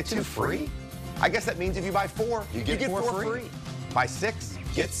 get 2 free? I guess that means if you buy 4, you get 4 free. Buy 6,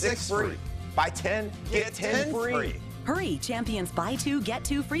 get 6 free. Buy 10, get 10 free. Hurry, Champion's Buy 2, Get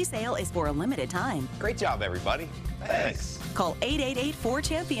 2 free sale is for a limited time. Great job, everybody. Thanks. Call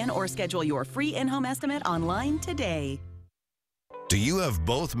 888-4CHAMPION or schedule your free in-home estimate online today. Do you have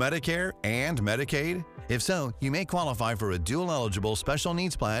both Medicare and Medicaid? If so, you may qualify for a dual-eligible special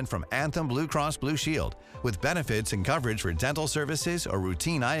needs plan from Anthem Blue Cross Blue Shield with benefits and coverage for dental services or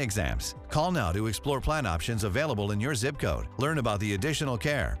routine eye exams. Call now to explore plan options available in your zip code. Learn about the additional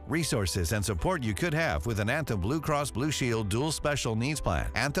care, resources, and support you could have with an Anthem Blue Cross Blue Shield dual special needs plan.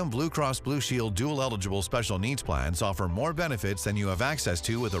 Anthem Blue Cross Blue Shield dual-eligible special needs plans offer more benefits than you have access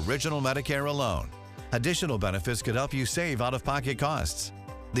to with original Medicare alone. Additional benefits could help you save out-of-pocket costs.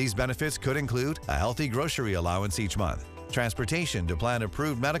 These benefits could include a healthy grocery allowance each month, transportation to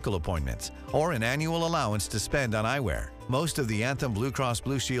plan-approved medical appointments, or an annual allowance to spend on eyewear. Most of the Anthem Blue Cross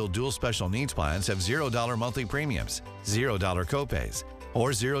Blue Shield dual special needs plans have $0 monthly premiums, $0 copays, or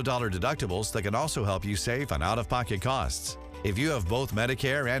 $0 deductibles that can also help you save on out-of-pocket costs. If you have both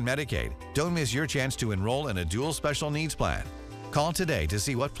Medicare and Medicaid, don't miss your chance to enroll in a dual special needs plan. Call today to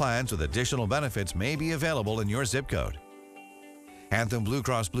see what plans with additional benefits may be available in your zip code. Anthem Blue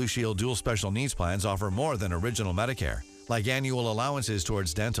Cross Blue Shield Dual Special Needs Plans offer more than original Medicare, like annual allowances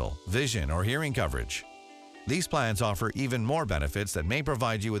towards dental, vision, or hearing coverage. These plans offer even more benefits that may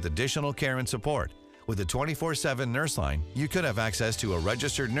provide you with additional care and support. With a 24/7 nurse line, you could have access to a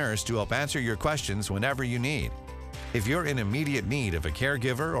registered nurse to help answer your questions whenever you need. If you're in immediate need of a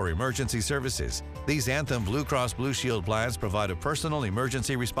caregiver or emergency services, these Anthem Blue Cross Blue Shield plans provide a personal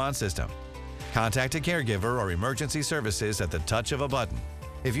emergency response system. Contact a caregiver or emergency services at the touch of a button.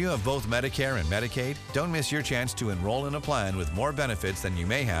 If you have both Medicare and Medicaid, don't miss your chance to enroll in a plan with more benefits than you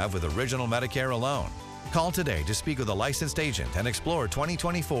may have with original Medicare alone. Call today to speak with a licensed agent and explore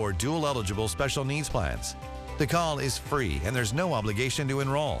 2024 dual-eligible special needs plans. The call is free and there's no obligation to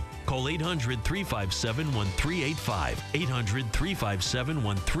enroll. Call 800-357-1385.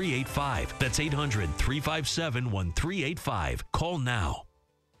 800-357-1385. That's 800-357-1385. Call now.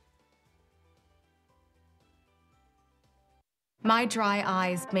 My dry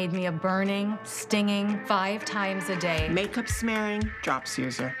eyes made me a burning, stinging 5 times a day. Makeup smearing, drops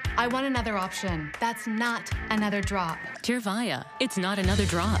user. I want another option. That's not another drop. Tyrvaya. It's not another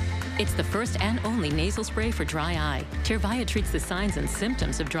drop. It's the first and only nasal spray for dry eye. Tyrvaya treats the signs and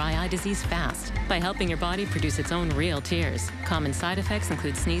symptoms of dry eye disease fast by helping your body produce its own real tears. Common side effects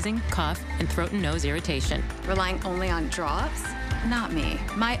include sneezing, cough, and throat and nose irritation. Relying only on drops? Not me.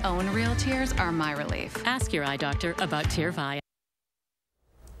 My own real tears are my relief. Ask your eye doctor about Tyrvaya.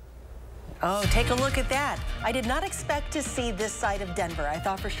 Oh, take a look at that. I did not expect to see this side of Denver. I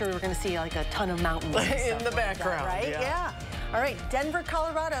thought for sure we were going to see like a ton of mountains in the background, like that, right? Yeah. All right, Denver,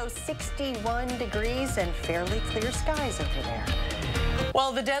 Colorado, 61 degrees and fairly clear skies over there.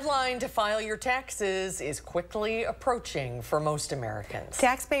 Well, the deadline to file your taxes is quickly approaching for most Americans.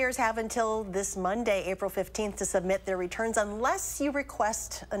 Taxpayers have until this Monday, April 15th, to submit their returns unless you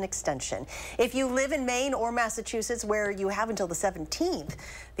request an extension. If you live in Maine or Massachusetts, where you have until the 17th,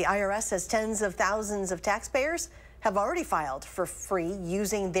 the IRS says tens of thousands of taxpayers have already filed for free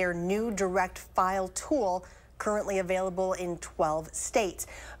using their new direct file tool, currently available in 12 states.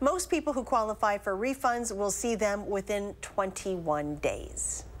 Most people who qualify for refunds will see them within 21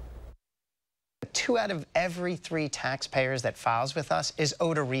 days. 2 out of every 3 taxpayers that files with us is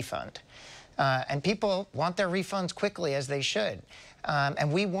owed a refund. And people want their refunds quickly, as they should.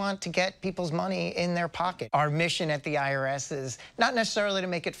 And we want to get people's money in their pocket. Our mission at the IRS is not necessarily to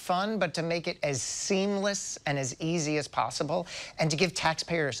make it fun, but to make it as seamless and as easy as possible, and to give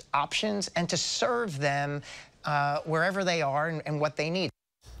taxpayers options and to serve them wherever they are and what they need.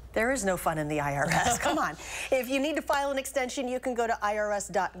 There is no fun in the IRS. Come on. If you need to file an extension, you can go to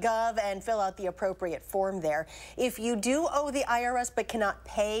irs.gov and fill out the appropriate form there. If you do owe the IRS but cannot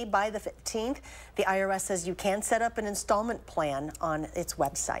pay by the 15th, the IRS says you can set up an installment plan on its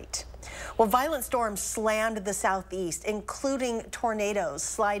website. Well, violent storms slammed the southeast, including tornadoes.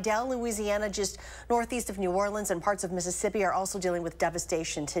 Slidell, Louisiana, just northeast of New Orleans, and parts of Mississippi are also dealing with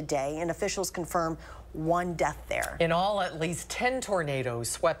devastation today, and officials confirm 1 death there. In all, at least 10 tornadoes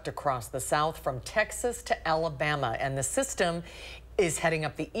swept across the south from Texas to Alabama, and the system is heading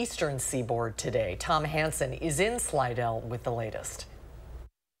up the eastern seaboard today. Tom Hansen is in Slidell with the latest.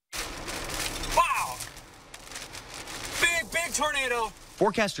 Wow! Big tornado.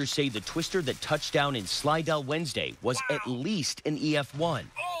 Forecasters say the twister that touched down in Slidell Wednesday was at least an EF1,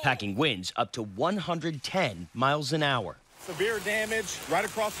 packing winds up to 110 miles an hour. Severe damage right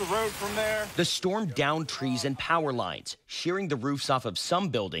across the road from there. The storm downed trees and power lines, shearing the roofs off of some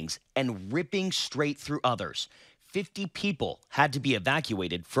buildings and ripping straight through others. 50 people had to be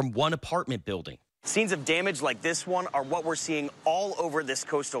evacuated from one apartment building. Scenes of damage like this one are what we're seeing all over this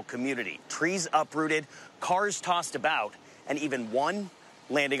coastal community. Trees uprooted, cars tossed about, and even one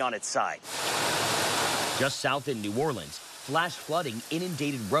landing on its side. Just south in New Orleans, flash flooding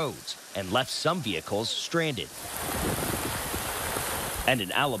inundated roads and left some vehicles stranded. And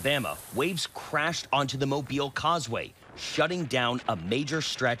in Alabama, waves crashed onto the Mobile Causeway, shutting down a major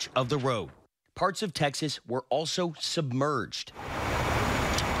stretch of the road. Parts of Texas were also submerged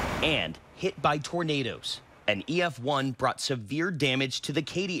and hit by tornadoes. An EF1 brought severe damage to the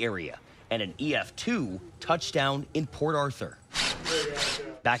Katy area, and an EF2 touched down in Port Arthur.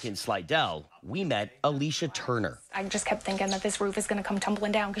 Back in Slidell, we met Alicia Turner. I just kept thinking that this roof is going to come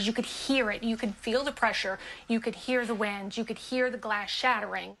tumbling down because you could hear it. You could feel the pressure. You could hear the wind. You could hear the glass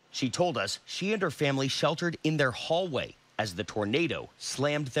shattering. She told us she and her family sheltered in their hallway as the tornado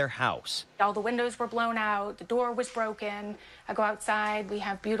slammed their house. All the windows were blown out. The door was broken. I go outside. We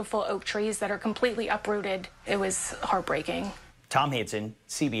have beautiful oak trees that are completely uprooted. It was heartbreaking. Tom Hansen,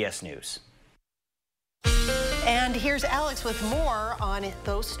 CBS News. And here's Alex with more on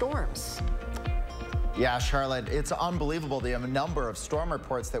those storms. Yeah, Charlotte, it's unbelievable the number of storm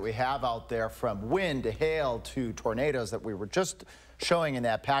reports that we have out there, from wind to hail to tornadoes that we were just showing in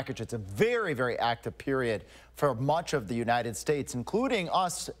that package. It's a very, very active period for much of the United States, including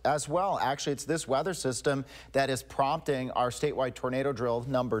us as well. Actually, it's this weather system that is prompting our statewide tornado drill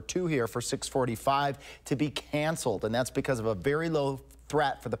number 2 here for 6:45 to be canceled, and that's because of a very low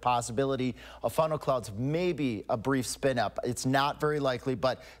threat for the possibility of funnel clouds, maybe a brief spin up. It's not very likely,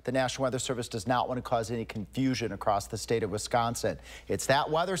 but the National Weather Service does not want to cause any confusion across the state of Wisconsin. It's that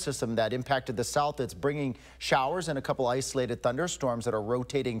weather system that impacted the south that's bringing showers and a couple isolated thunderstorms that are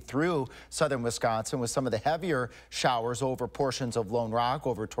rotating through southern Wisconsin, with some of the heavier showers over portions of Lone Rock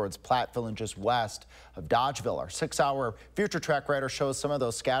over towards Platteville and just west of Dodgeville. Our 6-hour future track radar shows some of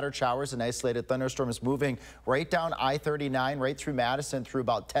those scattered showers and isolated thunderstorms moving right down I-39, right through Madison, through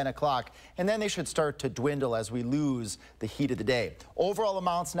about 10 o'clock, and then they should start to dwindle as we lose the heat of the day. Overall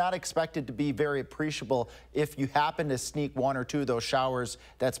amounts not expected to be very appreciable. If you happen to sneak 1 or 2 of those showers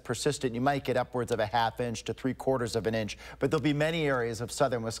that's persistent, you might get upwards of a ½ inch to 3/4 of an inch, but there'll be many areas of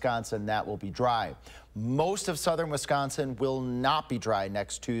southern Wisconsin that will be dry. Most of southern Wisconsin will not be dry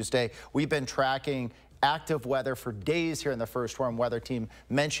next Tuesday. We've been tracking active weather for days here in the First Warm Weather Team,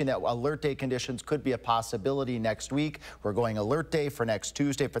 mentioned that alert day conditions could be a possibility next week. We're going alert day for next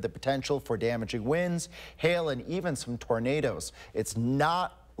Tuesday for the potential for damaging winds, hail, and even some tornadoes. It's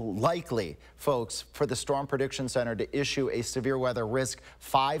not likely, folks, for the Storm Prediction Center to issue a severe weather risk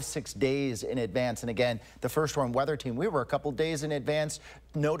 5-6 days in advance. And again, the First Warm Weather Team, we were a couple days in advance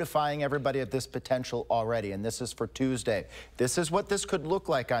notifying everybody of this potential already, and this is for Tuesday. This is what this could look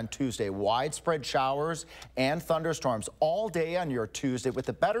like on Tuesday. Widespread showers and thunderstorms all day on your Tuesday, with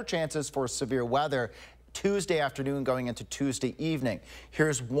the better chances for severe weather Tuesday afternoon going into Tuesday evening.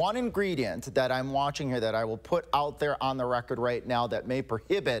 Here's one ingredient that I'm watching here that I will put out there on the record right now that may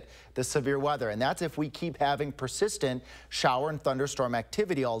prohibit the severe weather, and that's if we keep having persistent shower and thunderstorm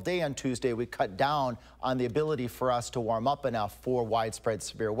activity all day on Tuesday. We cut down on the ability for us to warm up enough for widespread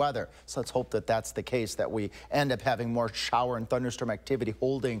severe weather. So let's hope that that's the case, that we end up having more shower and thunderstorm activity,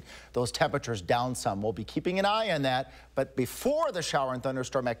 holding those temperatures down some. We'll be keeping an eye on that, but before the shower and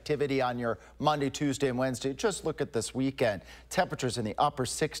thunderstorm activity on your Monday, Tuesday, and Wednesday, just look at this weekend. Temperatures in the upper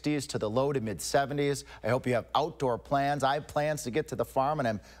 60s to the low to mid 70s. I hope you have outdoor plans. I have plans to get to the farm, and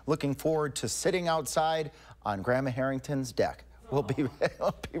I'm looking forward to sitting outside on Grandma Harrington's deck. We'll be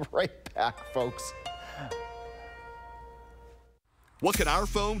right back, folks. What can our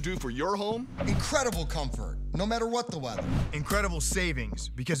foam do for your home? Incredible comfort, no matter what the weather. Incredible savings,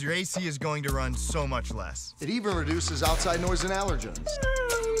 because your AC is going to run so much less. It even reduces outside noise and allergens.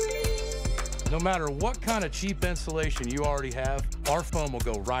 No matter what kind of cheap insulation you already have, our foam will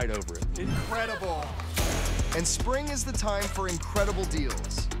go right over it. Incredible. And spring is the time for incredible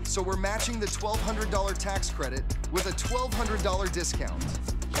deals. So we're matching the $1,200 tax credit with a $1,200 discount.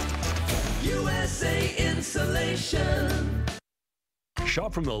 USA Insulation.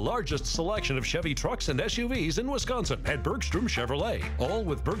 Shop from the largest selection of Chevy trucks and SUVs in Wisconsin at Bergstrom Chevrolet. All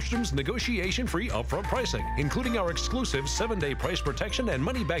with Bergstrom's negotiation-free upfront pricing, including our exclusive 7-day price protection and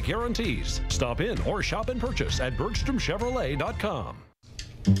money-back guarantees. Stop in or shop and purchase at BergstromChevrolet.com.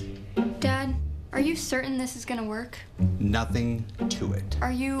 Dad, are you certain this is gonna work? Nothing to it.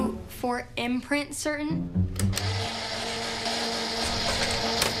 Are you for imprint certain?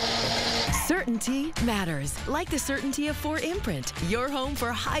 Certainty matters, like the certainty of 4imprint, your home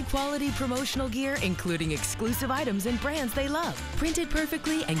for high-quality promotional gear, including exclusive items and brands they love. Printed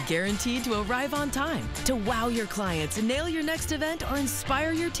perfectly and guaranteed to arrive on time. To wow your clients, nail your next event, or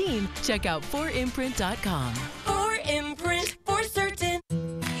inspire your team, check out 4imprint.com. 4imprint, for certain.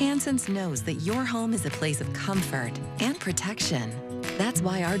 Hanson's knows that your home is a place of comfort and protection. That's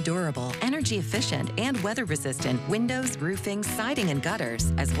why our durable, energy-efficient, and weather-resistant windows, roofing, siding, and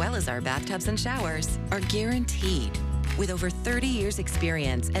gutters, as well as our bathtubs and showers, are guaranteed. With over 30 years'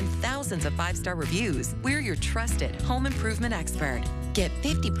 experience and thousands of 5-star reviews, we're your trusted home improvement expert. Get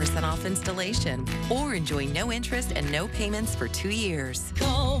 50% off installation or enjoy no interest and no payments for 2 years.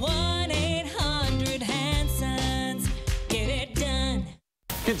 Call 1-800-HANSONS. Get it done.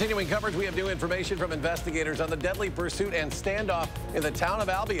 Continuing coverage, we have new information from investigators on the deadly pursuit and standoff in the town of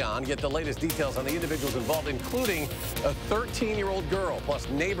Albion. Get the latest details on the individuals involved, including a 13-year-old girl. Plus,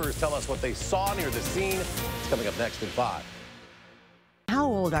 neighbors tell us what they saw near the scene. It's coming up next at 5. How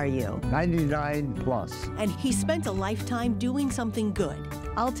old are you? 99 plus. And he spent a lifetime doing something good.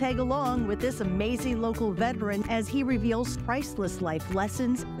 I'll tag along with this amazing local veteran as he reveals priceless life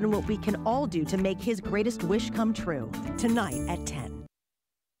lessons and what we can all do to make his greatest wish come true. Tonight at 10.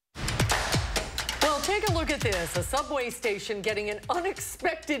 Take a look at this. A subway station getting an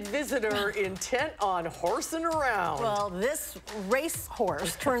unexpected visitor intent on horsing around. Well, this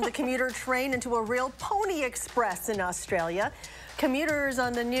racehorse turned the commuter train into a real pony express in Australia. Commuters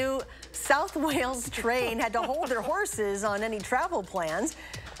on the new South Wales train had to hold their horses on any travel plans.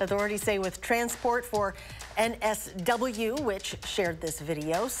 Authorities say with Transport for NSW, which shared this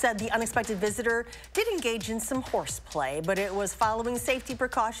video, said the unexpected visitor did engage in some horseplay, but it was following safety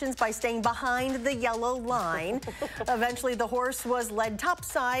precautions by staying behind the yellow line. Eventually, the horse was led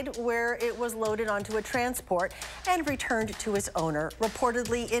topside, where it was loaded onto a transport and returned to its owner,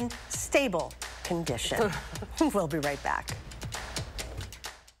 reportedly in stable condition. We'll be right back.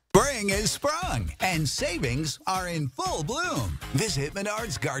 Spring is sprung, and savings are in full bloom. Visit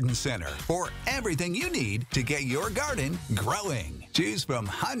Menard's Garden Center for everything you need to get your garden growing. Choose from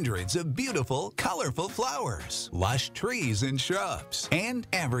hundreds of beautiful, colorful flowers, lush trees and shrubs, and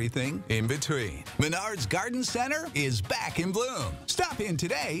everything in between. Menard's Garden Center is back in bloom. Stop in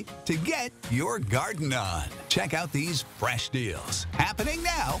today to get your garden on. Check out these fresh deals happening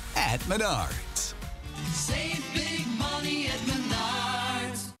now at Menard's. Save big money at Menards.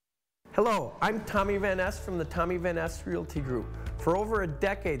 Hello, I'm Tommy Van Ness from the Tommy Van Ness Realty Group. For over a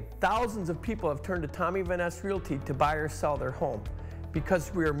decade, thousands of people have turned to Tommy Van Ness Realty to buy or sell their home.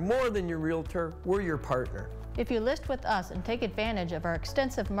 Because we're more than your realtor, we're your partner. If you list with us and take advantage of our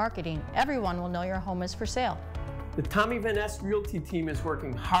extensive marketing, everyone will know your home is for sale. The Tommy Van Ness Realty team is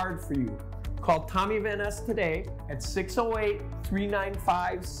working hard for you. Call Tommy Van Ness today at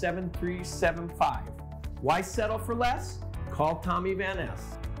 608-395-7375. Why settle for less? Call Tommy Van Ness.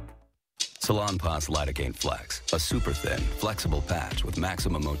 Salonpas Lidocaine Flex, a super thin, flexible patch with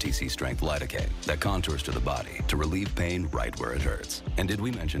maximum OTC strength lidocaine that contours to the body to relieve pain right where it hurts. And did we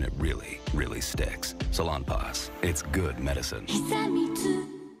mention it really, really sticks? Salonpas, it's good medicine.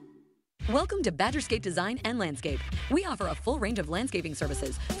 Welcome to Badgerscape Design and Landscape. We offer a full range of landscaping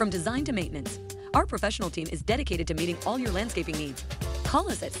services, from design to maintenance. Our professional team is dedicated to meeting all your landscaping needs.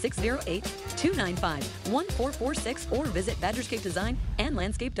 Call us at 608-295-1446 or visit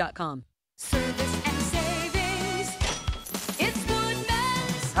badgerscapedesignandlandscape.com. Service and savings. It's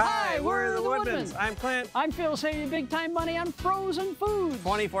Woodman's. Hi, we're the Woodmans. I'm Clint. I'm Phil, saving big time money on frozen foods.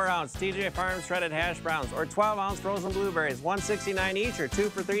 24-ounce TJ Farms shredded hash browns or 12-ounce frozen blueberries, $1.69 each or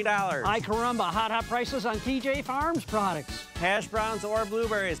 2 for $3. Ay caramba, hot prices on TJ Farms products. Hash browns or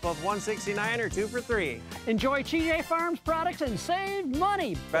blueberries, both $1.69 or 2 for $3. Enjoy TJ Farms products and save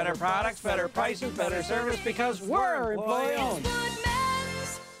money. Better products, better prices, better service because we're employee-owned.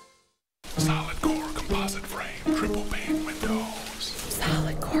 Solid core composite frame, triple pane windows.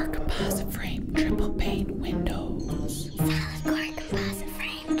 Solid core composite frame, triple pane windows. Solid core composite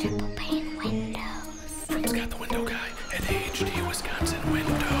frame, triple pane windows. From Scott the Window Guy at AHT Wisconsin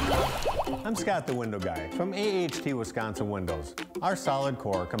Window. I'm Scott the Window Guy from AHT Wisconsin Windows. Our solid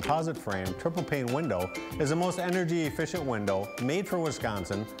core composite frame triple pane window is the most energy efficient window made for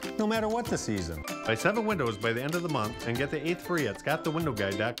Wisconsin, no matter what the season. Buy 7 windows by the end of the month and get the 8th free at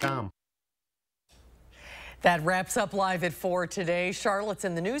scottthewindowguy.com. That wraps up Live at 4 today. Charlotte's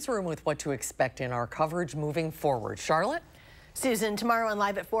in the newsroom with what to expect in our coverage moving forward. Charlotte? Susan, tomorrow on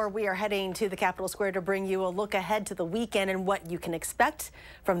Live at 4, we are heading to the Capitol Square to bring you a look ahead to the weekend and what you can expect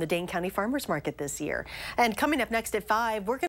from the Dane County Farmers Market this year. And coming up next at 5, we're going